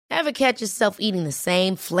Ever catch yourself eating the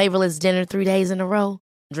same flavorless dinner 3 days in a row?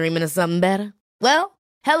 Dreaming of something better? Well,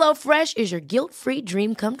 HelloFresh is your guilt-free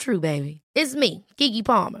dream come true, baby. It's me, Keke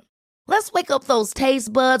Palmer. Let's wake up those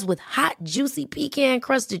taste buds with hot, juicy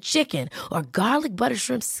pecan-crusted chicken or garlic butter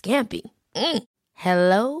shrimp scampi.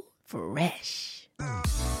 Hello Fresh.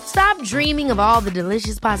 Stop dreaming of all the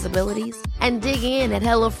delicious possibilities and dig in at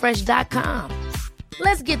HelloFresh.com.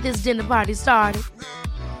 Let's get this dinner party started.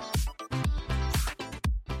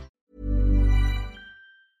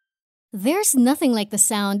 There's nothing like the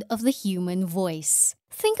sound of the human voice.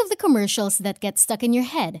 Think of the commercials that get stuck in your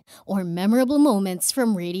head or memorable moments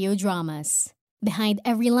from radio dramas. Behind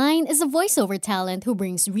every line is a voiceover talent who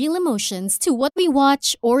brings real emotions to what we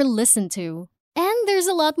watch or listen to. And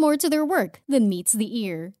there's a lot more to their work than meets the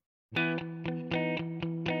ear.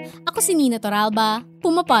 Ako si Nina Toralba,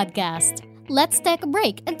 Puma Podcast. Let's take a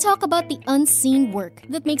break and talk about the unseen work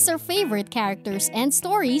that makes our favorite characters and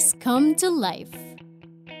stories come to life.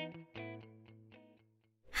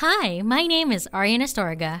 Hi, my name is Arian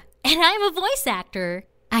Astorga, and I'm a voice actor.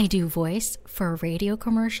 I do voice for radio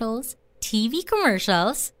commercials, TV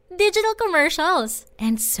commercials, digital commercials,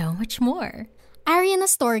 and so much more. Arian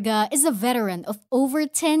Astorga is a veteran of over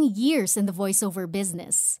 10 years in the voiceover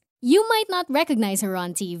business. You might not recognize her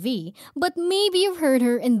on TV, but maybe you've heard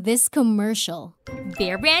her in this commercial.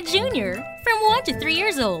 Bear Brand Jr. from 1 to 3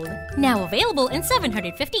 years old. Now available in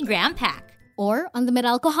 750-gram pack. Or on the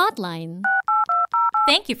Meralco hotline.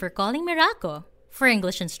 Thank you for calling Meralco. For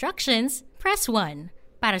English instructions, press 1.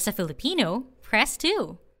 Para sa Filipino, press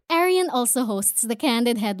 2. Arian also hosts the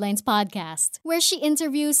Candid Headlines podcast, where she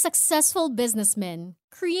interviews successful businessmen,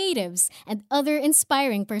 creatives, and other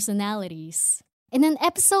inspiring personalities. In an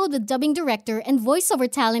episode with dubbing director and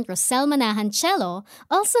voiceover talent Rosel Manahan Cello,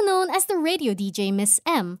 also known as the radio DJ Miss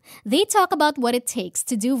M, they talk about what it takes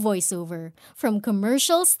to do voiceover, from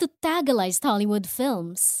commercials to tagalized Hollywood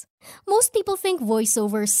films. Most people think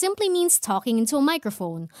voiceover simply means talking into a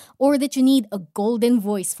microphone, or that you need a golden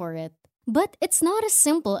voice for it. But it's not as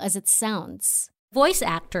simple as it sounds. Voice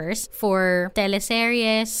actors for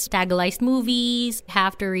teleseries, tagalized movies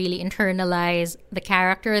have to really internalize the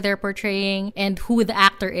character they're portraying and who the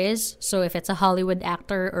actor is. So if it's a Hollywood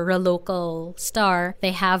actor or a local star,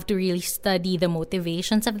 they have to really study the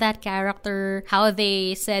motivations of that character, how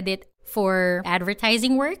they said it. For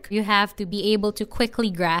advertising work, you have to be able to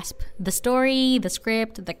quickly grasp the story, the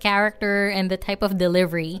script, the character, and the type of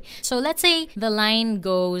delivery. So let's say the line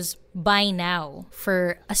goes, buy now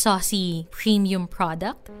for a saucy premium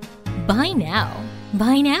product. Buy now.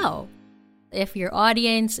 Buy now. If your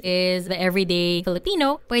audience is the everyday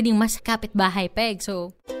Filipino, pwedeng mas kapitbahay peg.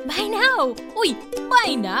 So, buy now! Uy,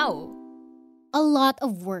 buy now! A lot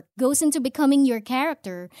of work goes into becoming your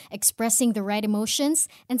character, expressing the right emotions,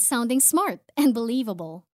 and sounding smart and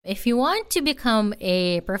believable. If you want to become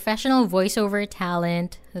a professional voiceover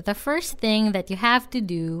talent, the first thing that you have to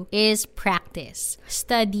do is practice.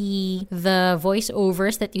 Study the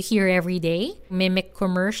voiceovers that you hear every day. Mimic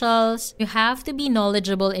commercials. You have to be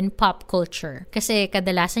knowledgeable in pop culture. Kasi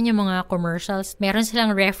kadalasan yung mga commercials, meron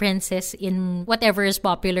silang references in whatever is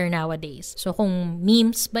popular nowadays. So kung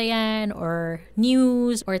memes ba yan, or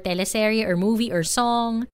news, or teleserye, or movie, or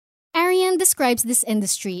song, Arian describes this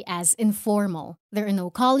industry as informal. There are no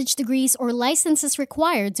college degrees or licenses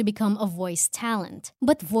required to become a voice talent.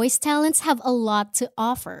 But voice talents have a lot to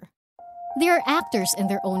offer. They are actors in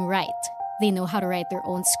their own right. They know how to write their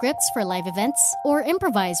own scripts for live events or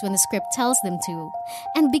improvise when the script tells them to.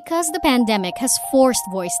 And because the pandemic has forced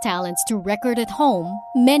voice talents to record at home,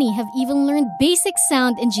 many have even learned basic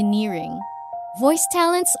sound engineering. Voice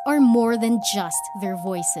talents are more than just their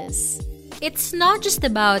voices. It's not just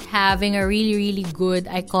about having a really, really good,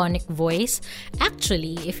 iconic voice.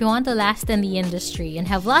 Actually, if you want to last in the industry and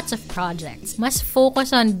have lots of projects, must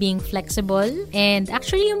focus on being flexible. And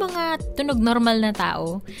actually, yung mga tunog normal na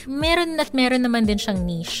tao, meron naman din siyang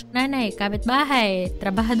niche. Nanay, kapitbahay,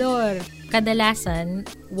 trabahador. Kadalasan,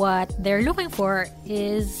 what they're looking for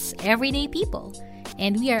is everyday people.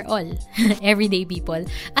 And we are all everyday people,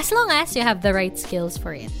 as long as you have the right skills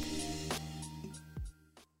for it.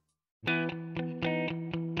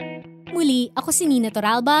 Muli, ako si Nina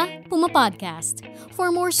Toralba, Puma Podcast.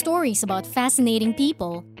 For more stories about fascinating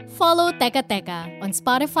people, follow Teka Teka on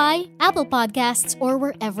Spotify, Apple Podcasts, or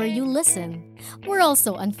wherever you listen. We're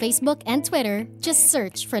also on Facebook and Twitter. Just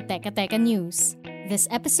search for Teka Teka News. This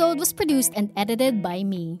episode was produced and edited by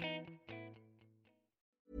me.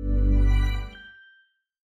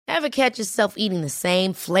 Ever catch yourself eating the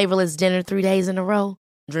same flavorless dinner 3 days in a row?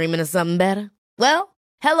 Dreaming of something better? Well,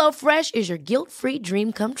 HelloFresh is your guilt-free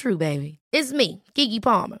dream come true, baby. It's me, Keke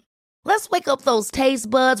Palmer. Let's wake up those taste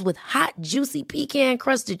buds with hot, juicy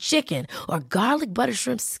pecan-crusted chicken or garlic butter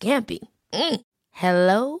shrimp scampi.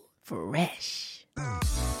 Hello Fresh.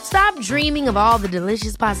 Stop dreaming of all the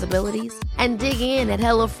delicious possibilities and dig in at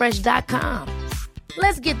HelloFresh.com.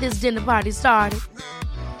 Let's get this dinner party started.